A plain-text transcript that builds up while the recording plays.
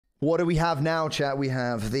What do we have now, chat? We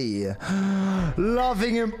have the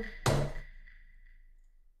loving him.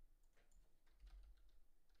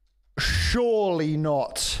 Surely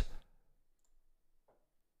not.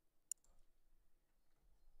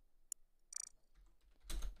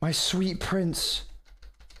 My sweet prince.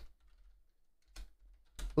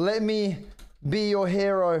 Let me be your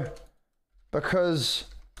hero because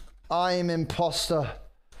I am imposter.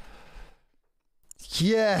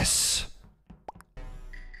 Yes.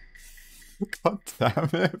 God damn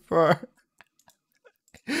it, bro.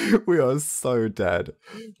 We are so dead.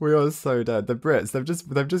 We are so dead. The Brits,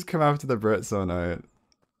 they've just come after the Brits all night.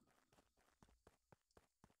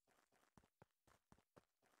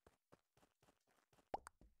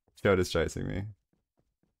 Shield is chasing me.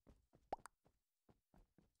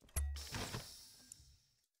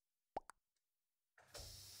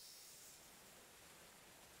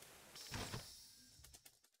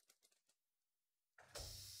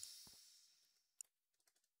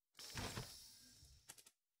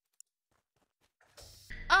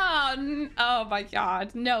 Oh my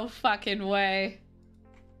god, no fucking way.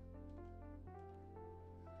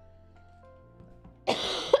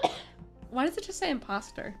 Why does it just say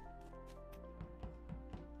imposter?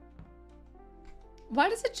 Why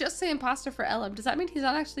does it just say imposter for Ellum? Does that mean he's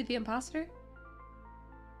not actually the imposter?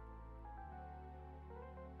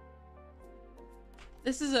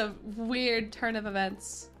 This is a weird turn of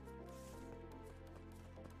events.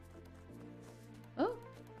 Oh.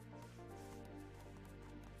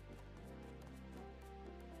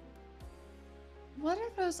 What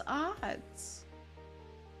are those odds?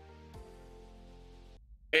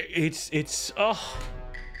 It's oh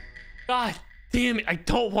god damn it, I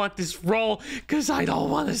don't want this roll because I don't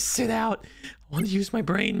want to sit out. I want to use my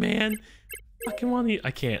brain, man. I fucking want to.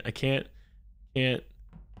 I can't I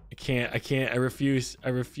refuse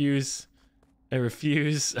to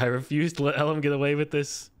let Ellum get away with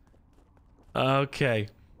this. Okay,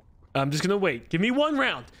 I'm just gonna wait. Give me one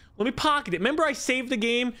round. Let me pocket it. Remember I saved the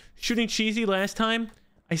game shooting cheesy last time?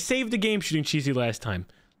 I saved the game shooting cheesy last time.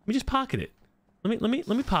 Let me just pocket it. Let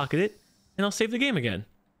me pocket it, and I'll save the game again.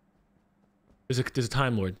 There's a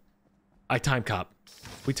Time Lord. I time cop.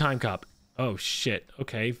 We time cop. Oh shit.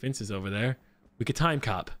 Okay, Vince is over there. We could time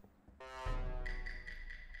cop.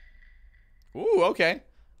 Ooh, okay.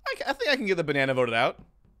 I think I can get the banana voted out.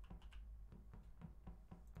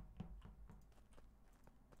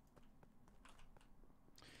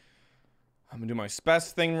 I'm gonna do my spec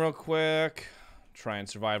thing real quick. Try and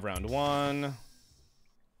survive round 1.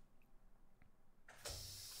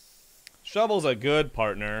 Shubble's a good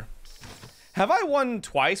partner. Have I won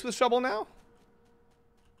twice with Shubble now?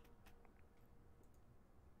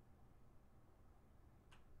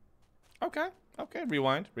 Okay. Okay.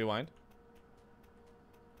 Rewind.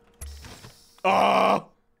 Oh!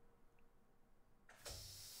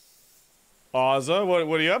 Ozza,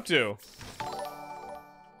 what are you up to?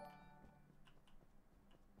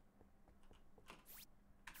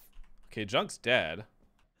 Okay, Junk's dead.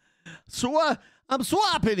 So I'm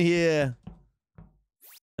swapping here.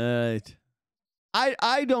 Alright.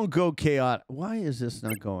 I don't go chaotic. Why is this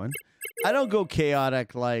not going? I don't go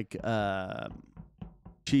chaotic like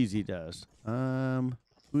Cheesy does.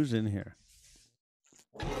 Who's in here?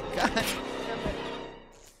 God.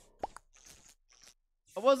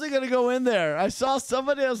 I wasn't gonna go in there. I saw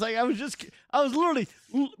somebody. I was like, I was literally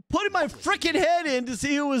putting my freaking head in to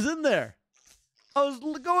see who was in there. I was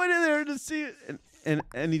going in there to see it,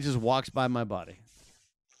 and he just walks by my body.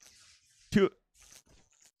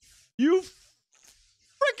 You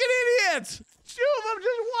freaking idiots! 2 of them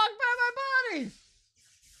just walked by my body.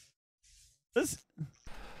 This.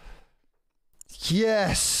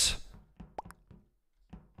 Yes.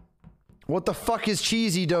 What the fuck is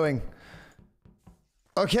Cheesy doing?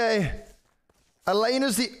 Okay.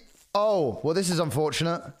 Elena's the... Oh, well, this is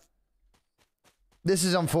unfortunate. This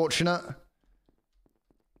is unfortunate.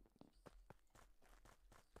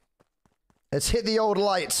 Let's hit the old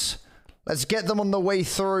lights. Let's get them on the way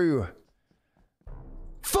through.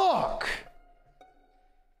 Fuck!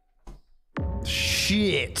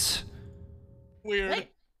 Shit. Weird.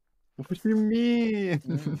 What do you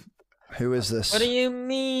mean? Who is this? What do you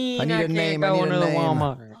mean? I need a name. I need a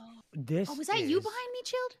name. This was that you behind me,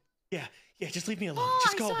 Chilled? Yeah, just leave me alone. Oh,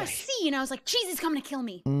 just go I saw away. a C and I was like, Cheesy's coming to kill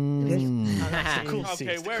me. Cool.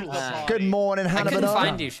 Okay, where's the body? Good morning, Hannah. I couldn't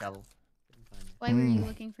find you, Shubble. Why were you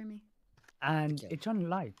looking for me? And it's on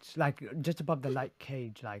lights, like just above the light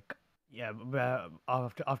cage, like yeah, where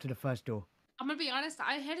after the first door. I'm gonna be honest,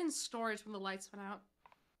 I hid in storage when the lights went out.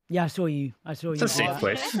 Yeah, I saw you. I saw you. It's a safe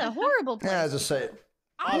place. That's a horrible place. Yeah, just say it.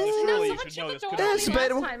 Obviously, surely no, you someone should know shut this. the door couldn't Yeah, it's last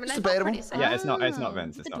debatable. time, and It's I felt debatable. pretty sad. Yeah, it's not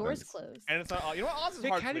Vince. The It's not door's Vince. closed. And it's not. You know what? Oz's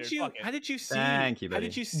Vic, heart how did cleared. you Fuck it. how did you see Thank you, how buddy.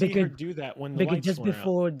 did you see her Because- do that when the Because lights just were out?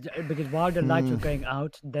 before, because while the lights were going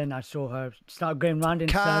out, then I saw her start going round in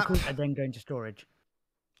Cap. circles and then going to storage.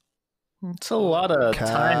 It's a lot of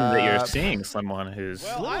time that you're Cap. seeing someone who's.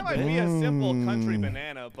 Well, I might be a simple country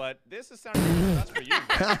banana, but this is sounding like that's for you.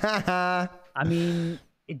 Vic. I mean,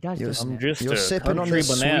 it does. You're, doesn't I'm it? just you're a sipping on country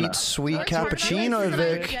the banana. sweet What's hard cappuccino, is that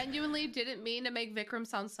I Vic. genuinely didn't mean to make Vikram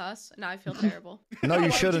sound sus. Now I feel terrible. No,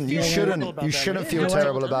 you shouldn't. You feel shouldn't. terrible about You that? shouldn't Yeah. feel You know what?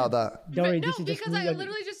 terrible about that. Don't worry, No, this is just because me I and-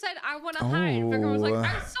 literally just said I want to hide. Vikram was like, Oh.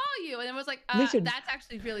 I saw you, and then was like, Listen. that's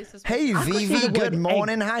actually really suspicious. Hey, I could say Vivi, the good word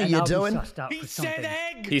morning. egg, How and you I'll be doing? sussed out He for said something.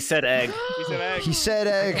 egg. He said egg. He said egg. He said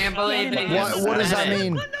egg. Can't believe it. What does that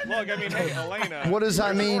mean? Look, I mean, hey, Elaina. What does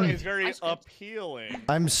that your story mean? is very appealing.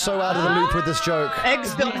 I'm so out of the loop with this joke.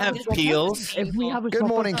 Eggs don't have peels. If we have a Good shop,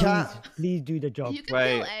 morning, please, Cat. Please do the job. You can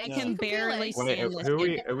Wait. feel eggs. I You can feel barely eggs. Wait, stand this who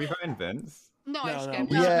game. are we voting Vince? No, I No,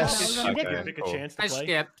 skipped. no. Yes. No, no, no, Okay, Vic a cool. chance to I play.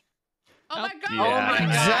 skipped. Oh my god. Yeah. Oh my god.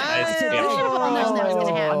 I skipped. We should have all known that was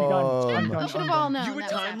gonna happen. I'm done. I'm We done. should I'm have all done. known. You were that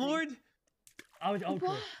was Time happening. Lord? I was ultra,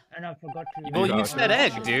 and I forgot to. Well, you go. said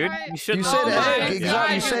egg, dude. Alright. You should You know. said Oh my egg.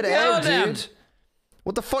 Exactly. You God, said you egg, killed him. dude.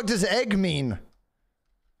 What the fuck does egg mean?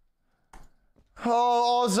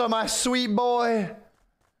 Oh, Ozza, my sweet boy.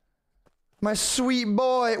 My sweet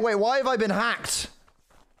boy. Wait, why have I been hacked?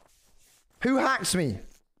 Who hacked me?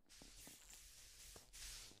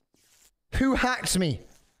 Who hacked me?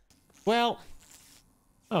 Well,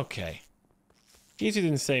 okay. Geezy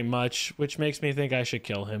didn't say much, which makes me think I should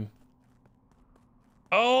kill him.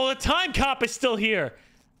 Oh, the time cop is still here.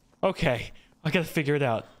 Okay, I gotta figure it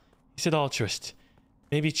out. He said altruist.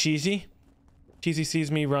 Maybe Cheesy? Cheesy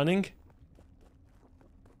sees me running.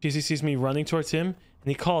 Cheesy sees me running towards him, and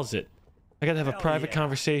he calls it. I gotta have a private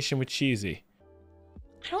conversation with Cheesy.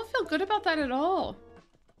 I don't feel good about that at all.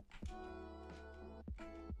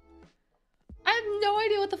 I have no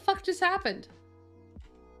idea what the fuck just happened.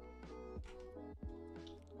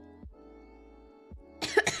 I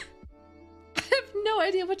have no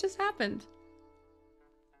idea what just happened.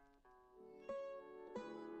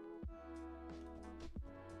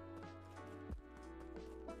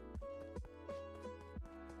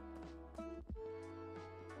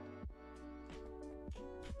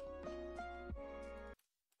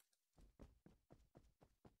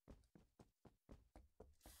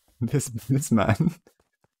 This man.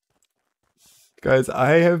 Guys,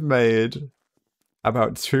 I have made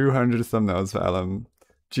about 200 thumbnails for Ellum.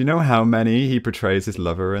 Do you know how many he portrays his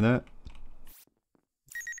lover in it?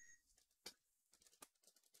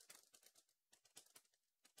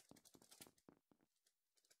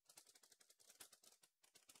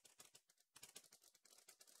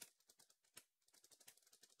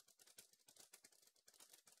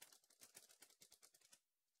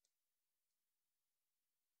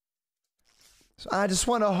 I just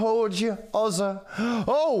want to hold you, Ozza.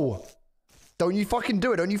 Oh! Don't you fucking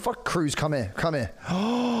do it. Don't you fuck Cruz. Come here. Come here.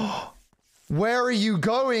 Where are you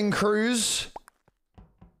going, Cruz?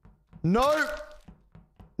 No.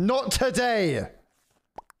 Not today.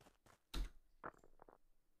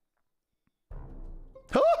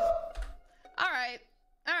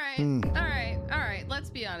 All right. Let's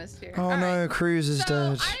be honest here. Oh All no, right. Cruz is So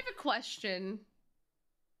dead. I have a question.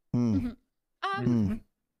 Hmm.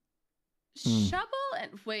 Shubble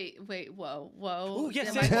and wait, whoa. Oh,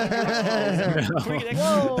 yes, Am yes. I-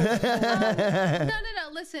 Whoa. No.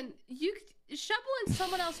 Listen, Shubble and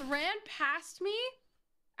someone else ran past me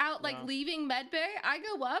out like leaving medbay. I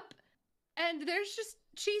go up and there's just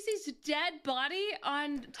Cheesy's dead body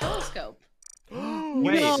on telescope. Wait,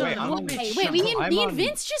 No, wait, wait, me and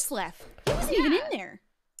Vince just left. He wasn't even in there.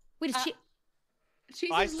 Wait, is she?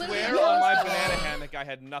 Cheesy's I literally swear on my banana hammock, I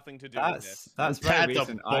had nothing to do with this. That's very That's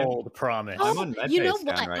recent. a bold promise. I'm on Oh, you know medbay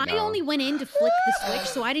what? scan right I now. only went in to flick the switch,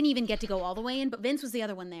 so I didn't even get to go all the way in. But Vince was the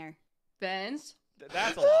other one there. Ben's.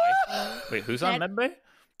 That's a lie. Wait, who's on medbay?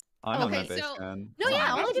 I'm on Okay, medbay so- scan. No,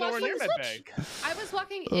 yeah, all I was did nowhere was near flick the switch. medbay. I was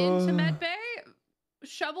walking into medbay.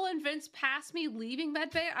 Shubble and Vince passed me leaving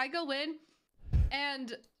medbay. I go in,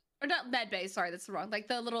 and or not medbay. Sorry, that's wrong. Like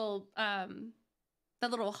the little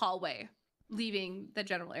hallway leaving the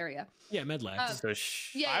general area. Yeah, med labs. So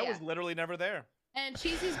I was literally never there. And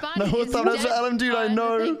Cheesy's body No, is that's dead Adam, dude, I on the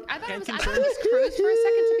know. thing. I thought it was Cruz for a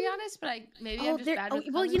second, to be honest, but maybe I'm just bad with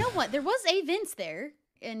well, you colors. know what? There was a Vince there,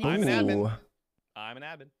 and it I'm was an Ooh. admin. I'm an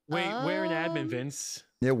admin. Wait, where an admin, Um, Vince?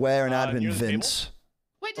 Yeah, where an near admin, the table? Vince.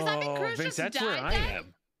 Wait, does that mean Cruz Vince, just that's where died I then?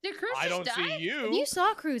 am. Did Cruz I don't just die? see you. You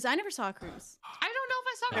saw Cruz. I never saw Cruz. I don't know if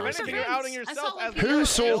I saw If Cruz or anything, you're Vince. outing I yourself saw as Lupita. Who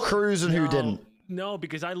saw Cruz and who didn't? No,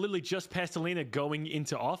 because I literally just passed Elaina going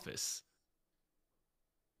into office.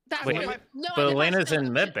 That's Wait, true. No, but I didn't Elena's pass-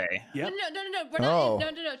 in no, medbay. No, Yep. no. We're not. No.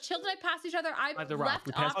 Chilled and I passed each other. I By the rock. left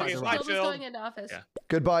We passed by office. the rock. Chilled was going into office. Yeah.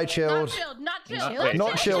 Goodbye, chilled. Not chilled. Not chilled. Not- wait,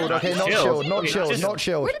 Not chilled. Okay, not Chilled. chilled. Not Wait, chilled. just- Not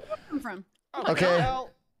chilled. Where did that come from? Okay. All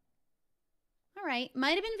right.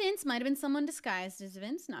 Might have been Vince. Might have been someone disguised as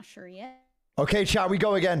Vince. Not sure yet. Okay, chat, we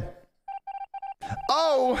go again.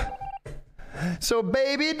 Oh! So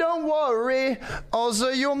baby, don't worry. Also,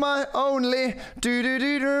 you're my only.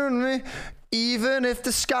 Do. Even if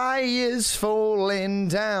the sky is falling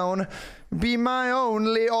down, be my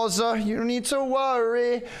only. Ozza, you don't need to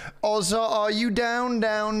worry. Ozza, are you down?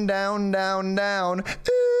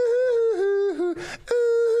 Ooh,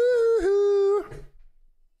 ooh.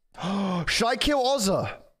 Should I kill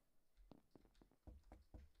Ozza?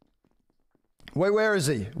 Wait, where is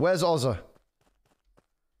he? Where's Ozza?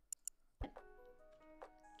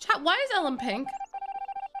 Chat, why is Ellen pink?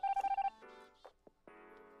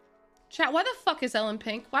 Chat, why the fuck is Ellen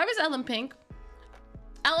pink? Why was Ellen pink?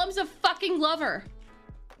 Ellen's a fucking lover.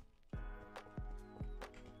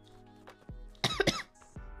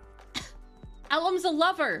 Ellen's a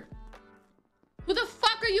lover. Who the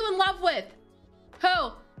fuck are you in love with?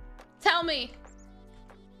 Who? Tell me.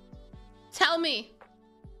 Tell me.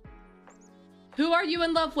 Who are you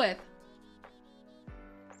in love with?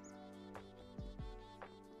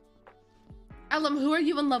 Ellen, who are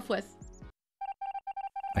you in love with?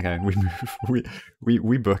 Okay, we move.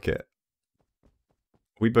 We book it.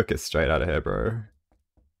 We book it straight out of here, bro.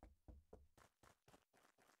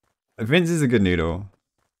 Vince is a good noodle.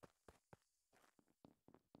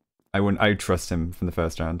 I trust him from the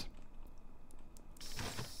first round.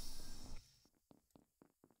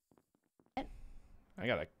 I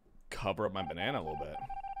gotta cover up my banana a little bit.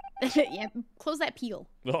 Yeah, close that peel.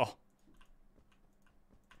 Oh.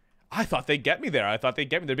 I thought they'd get me there.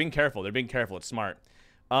 They're being careful. It's smart.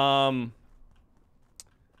 So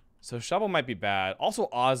Shubble might be bad. Also,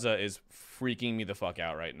 Ozza is freaking me the fuck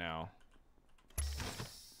out right now.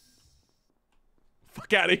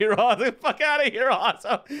 Fuck out of here, Ozza. Fuck out of here,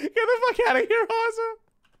 Ozza. Get the fuck out of here, Ozza.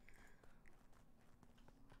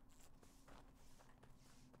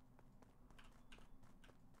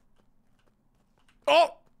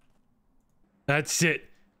 Oh! That's it.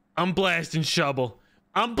 I'm blasting Shubble.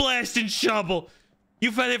 I'm blasting Shubble.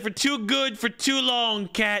 You've had it for too good for too long,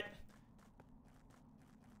 cat.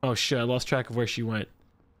 Oh shit, I lost track of where she went.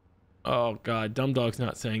 Oh god, Dumbdog's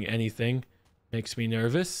not saying anything. Makes me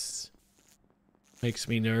nervous. Makes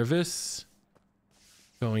me nervous.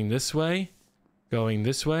 Going this way. Going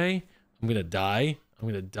this way. I'm gonna die. I'm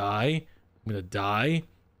gonna die. I'm gonna die.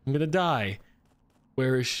 I'm gonna die.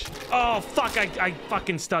 Where is she? Oh fuck, I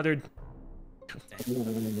fucking stuttered.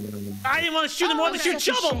 I didn't want to shoot him. I wanted to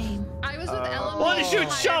shoot Shubble. I was with Ellen. I want to shoot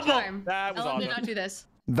Shubble. That was Ellen did awesome. not do this.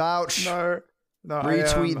 Vouch. No.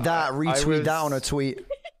 Retweet that. Retweet that on a was- tweet.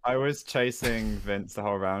 I was chasing Vince the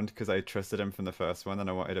whole round because I trusted him from the first one and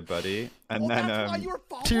I wanted a buddy. And then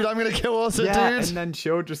Dude, I'm gonna kill Ozza, yeah, dude. and then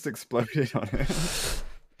Shield just exploded on it.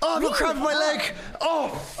 Oh, I've got crab in my leg.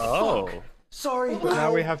 Oh. Oh. Fuck. Sorry. But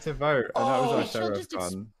now we have to vote. And that was our She'll sheriff just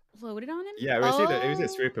gun. exploded on him? Yeah, it was a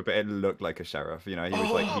sweeper, but it looked like a sheriff. You know, he was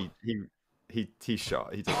like he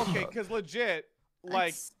shot. He did. Okay, because legit,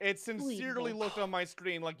 like, That's it sincerely believable. looked on my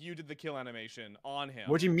screen like you did the kill animation on him.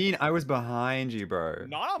 What do you mean? I was behind you, bro.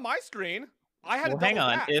 Not on my screen. I had Well, to hang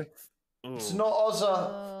double on. back. If It's Ooh. not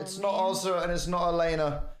Ozza. It's not Ozza, and it's not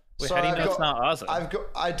Elaina. Wait, Sorry, how do you know it's not Ozza?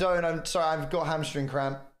 I don't. I'm sorry. I've got hamstring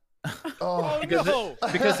cramp. Oh Because no!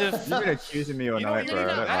 because if You've been accusing me all You know night, what bro. you I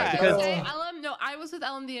do don't now? like Because- it. Okay, Ellen. No, I was with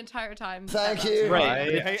Ellen the entire time. Thank That you. was-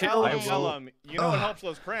 Right. Right. Hey, Chill- Ellen, you know what helps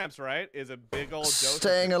those cramps, right? Is a big old dose of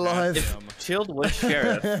Staying alive. potassium. Shield was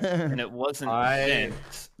sheriff and it wasn't I-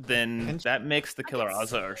 Vince, then that makes the killer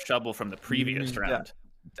Ozza or Shubble from the previous Yeah. round.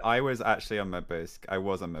 I was actually on my base. I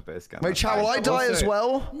was on my base gun. Wait, chat. Will I die as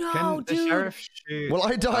well? No, Can the dude. sheriff shoot? Will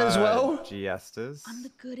I die as well? Giestas? I'm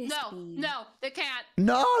the goodest No, bee. no, they can't.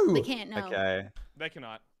 No. They can't know. Okay. They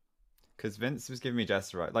cannot. Because Vince was giving me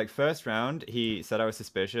Jester right. Like first round, he said I was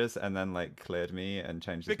suspicious and then like cleared me and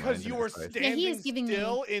changed his mind. Because and you it were was close. standing he is giving me-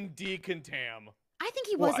 still in decontam. I think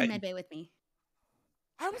he was Well, in I- medbay with me.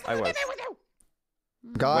 I was. I was.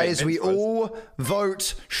 Guys, Wait, we Vince was- all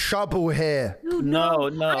vote Shubble here. Dude, No,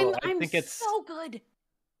 no, I'm I think it's so good.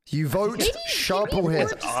 You vote Maybe Shubble here. Ward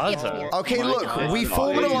just skipped Ozza. here. Okay, My look, God. we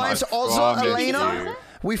form an I alliance. Ozza, promise Elaina, you.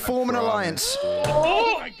 we form an promise. alliance.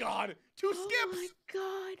 Oh my god! 2 Oh skips. my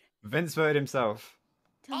god. Vince voted himself.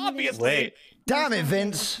 Tell me that- Obviously. Wait. Damn it,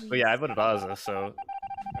 Vince. But yeah, I voted Ozza, so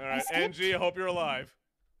All right, skipped. Angie. I hope you're alive.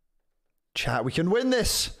 Chat, we can win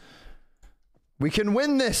this. We can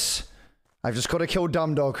win this. I've just got to kill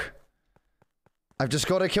Dumbdog. I've just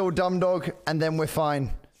got to kill Dumbdog, and then we're fine.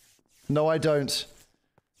 No, I don't.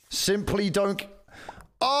 Simply don't.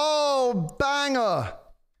 Oh, banger.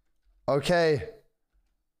 Okay.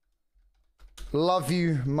 Love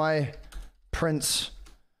you, my prince.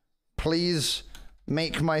 Please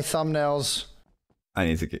make my thumbnails. I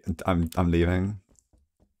need to get. I'm leaving.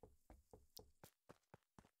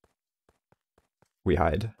 We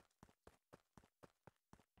hide.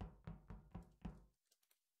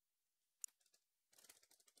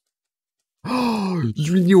 Oh,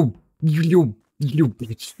 you little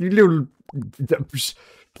bitch. You little.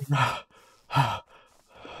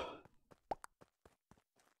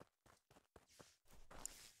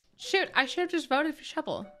 Shoot, I should have just voted for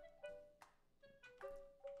Shubble.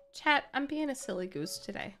 Chat, I'm being a silly goose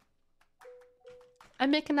today.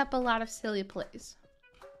 I'm making up a lot of silly plays.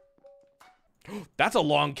 That's a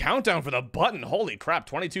long countdown for the button. Holy crap,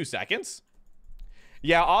 22 seconds?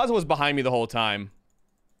 Yeah, Oz was behind me the whole time.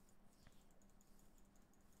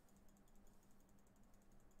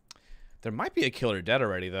 There might be a killer dead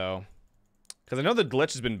already, though. Because I know the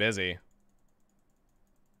glitch has been busy.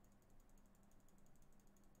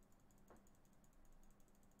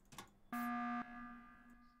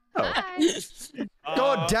 Hi.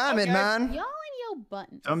 God damn it, okay. man. Y'all and your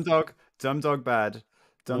buttons. Dumbdog bad.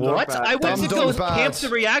 Dumbdog What? bad. I went to Dumbdog go bad. camp the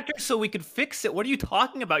reactor so we could fix it. What are you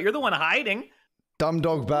talking about? You're the one hiding.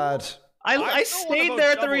 Dumbdog bad. I still wanna stayed vote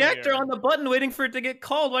there at the Shubble reactor here. on the button waiting for it to get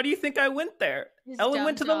called. Why do you think I went there? This Ellen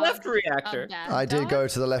went to the Dumbdog left reactor. of that I did dog. go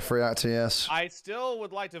to the left reactor, yes. I still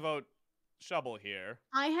would like to vote Shubble here.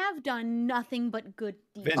 I have done nothing but good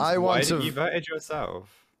deeds. Vince, I why want did to- you voted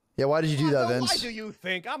yourself? Yeah, why did you do that, Why Vince? do you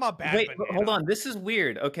think I'm a bad Wait, banana? hold on. This is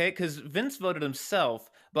weird, okay? Because Vince voted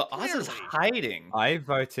himself, but Oz is Clearly. hiding. I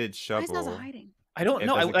voted Why is Oz Shovel. hiding? I don't If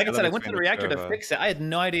know. there's a Like I killer said, I went to between the the reactor two to of fix it. I had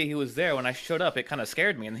no idea he was there. When I showed up, it kind of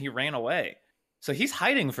scared me, and he ran away. So he's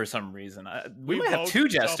hiding for some reason. We We might have vote two Shubble.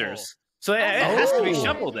 jesters. So it has to be Oh.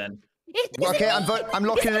 Shubble then. Okay, I'm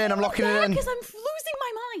locking it in. I'm locking it in. Because I'm losing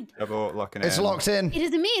my mind. Shovel locking It's in. locked in. It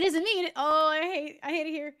isn't me. It isn't me. Oh, I hate it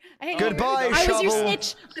here. I hate it Goodbye, here. I was your Shubble.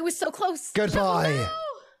 snitch. I was so close. Goodbye. Shubble,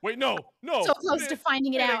 Wait, no. no. So close to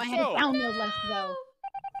finding it It out. I ain't had a so. download left though.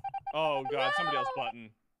 Oh, God, somebody else button.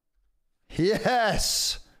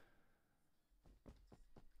 Yes.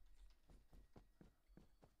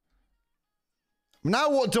 Now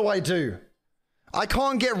what do I do? I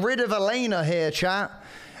can't get rid of Elaina here, chat.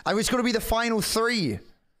 It's got to be the final three.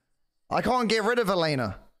 I can't get rid of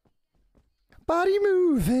Elaina. Body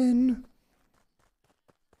moving.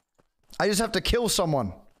 I just have to kill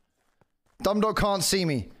someone. Dumbdog can't see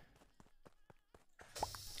me.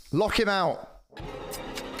 Lock him out.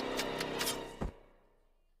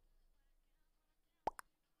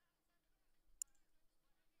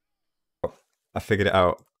 I figured it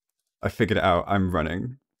out. I figured it out. I'm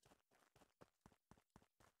running.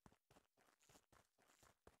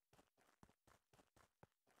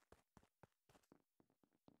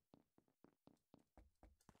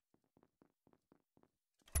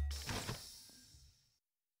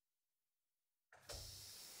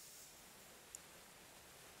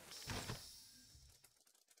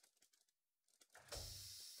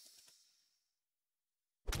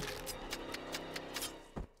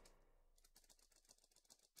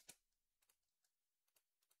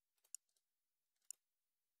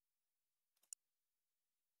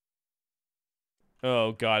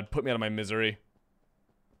 Oh, God, put me out of my misery.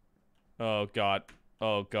 Oh, God.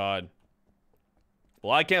 Oh, God.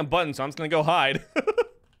 Well, I can't button, so I'm just gonna go hide.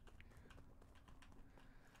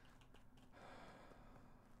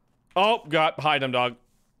 Oh, God, hide him, dog.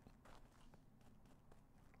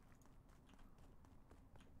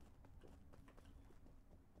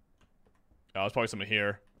 Oh, there's probably someone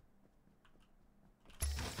here.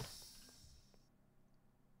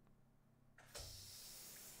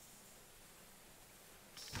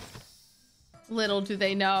 Little do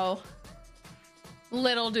they know.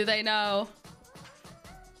 Little do they know.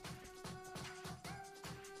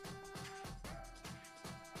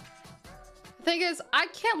 The thing is, I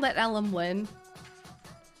can't let Ellum win.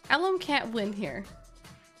 Ellum can't win here.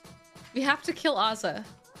 We have to kill Ozza.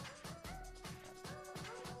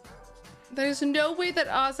 There's no way that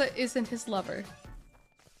Ozza isn't his lover.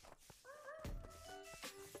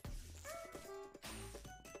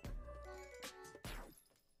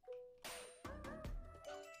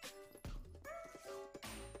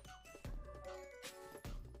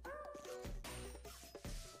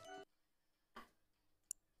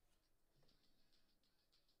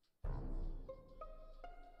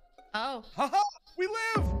 Oh. Haha! We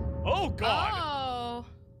live! Oh, God! Oh.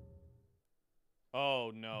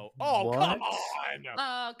 Oh no. Oh What? come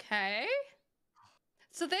on. Okay.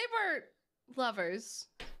 So they were lovers.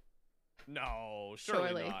 No, surely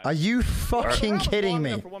Surely. not. Are you fucking Around kidding long me?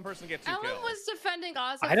 enough for one person to get 2 Ellen kills. was defending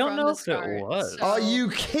Ozza I don't from know the if it start, was. so- Are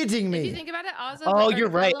you kidding If you me? think about it, Ozza. Oh, or you're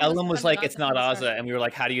right. Ellen Ellen was like, defending it's not from the Ozza. start. And we were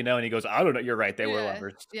like, how do you know? And he goes, I don't know. You're right. They were Yeah,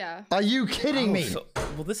 lovers. Yeah. Are you kidding Oh, me?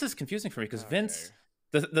 well, this is confusing for me because Vince,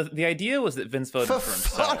 the idea was that Vince voted For for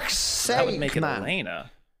himself. fuck's That would sake, make it man.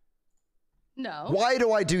 Elena. No. Why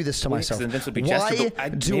do I do this to Well, 'cause myself? then Vince would be Why Jester,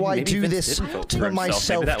 but do maybe I do Vince this didn't vote to for himself.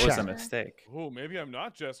 myself, Maybe that was a chat? mistake. Oh, maybe I'm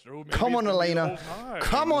not Jester. Oh, maybe Come on, it's gonna be the Elaina. whole time.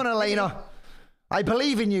 Come on, Elaina. I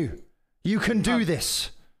believe in you. You can do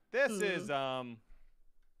this. This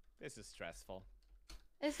is stressful.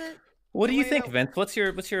 Is it? What do you think, Elena- Vince? What's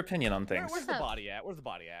your opinion on things? Where's the body at? Where's the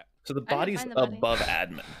body at? So the I didn't body's find the body. above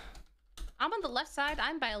admin. I'm on the left side.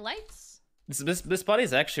 I'm by lights. This body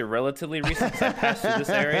is actually relatively recent. 'Cause I passed through this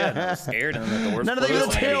area and I was scared, and then the doors None of them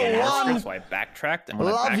closed. even and I till didn't one. So I backtracked, and when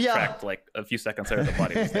Love I ya. backtracked, like a few seconds later, the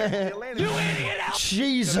body was there.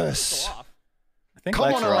 Jesus. Off. I think Come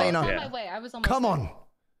lights on, are off, Elaina. On yeah. my way. I was almost Come there. on.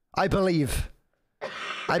 I believe.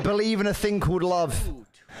 I believe in a thing called love.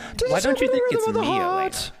 Why don't you think it's Rhythm of the me,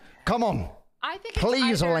 heart. Elaina? Come on. I think it's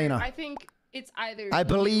Please, either, Elaina. I think it's either. I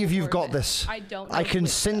believe you you've or got Vince. this. I don't know. I can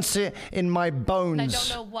which, sense it in my and I bones.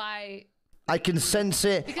 don't know why. I can sense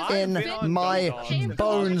it Because in Vince my came from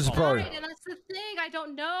bones, the bro. side, and that's the thing. I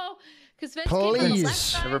don't know. Because Vince came from the left Please.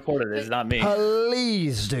 side. I reported it. It's not me.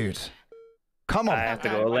 Please, dude. Come I on. have to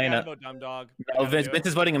I go, gotta Elaina. vote Dumbdog. Oh, Vince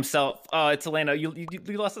is voting himself. Oh, it's Elaina. You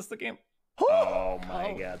lost us the game. Oh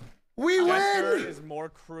my god. We Jester win! is more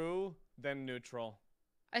crew than neutral.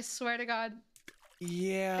 I swear to God.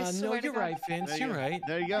 Yeah, I no, swear to you're God. right, Vince. You're right.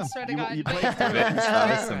 There you go. I swear to God. You played Vince, through it. Vince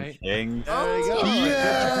has some Right. king. There you go.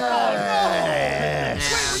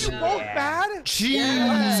 Yes! Were you both bad?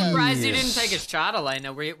 Jeez! surprised you didn't take a shot,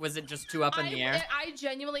 Elena. Was it just too up in the air? I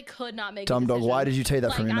genuinely could not make a Dumbdog, decision. why did you take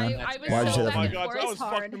that from me, man? I was Why'd you so say that back from and me? Oh my god, forth I was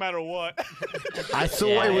fucked hard. no matter what. I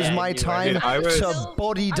thought it was Yeah, my you were time good. I was- to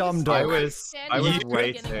body I Dumbdog. was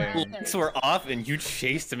waiting. Lights were off, and you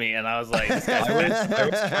chased me, and I was like, this I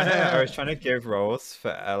guy's was trying to give roles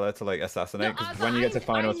for Ella to like assassinate because when you get to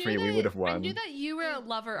final 3, we would have I won. knew that you were a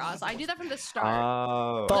lover, Oz. I knew that from the start.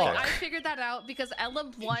 Oh, Like, Fuck. I figured that out because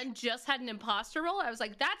Ella 1 just had an imposter role. I was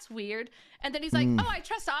like, that's weird. And then he's like, oh, I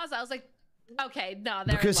trust Oz. I was like, okay, no,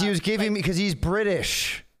 they're in Because he love. was giving me, because he's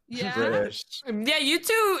British. Yeah. British. Yeah, you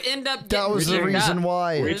two end up. That getting was the paired reason up.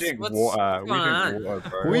 why. We What's- drink what's water. We going on? drink water,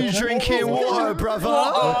 bro. We drinking water, brother.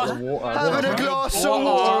 Having a glass of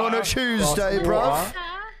water on a Tuesday, bruv.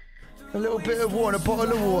 A little bit of water, a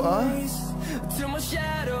bottle of water. Till my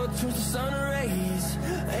shadow turns to sun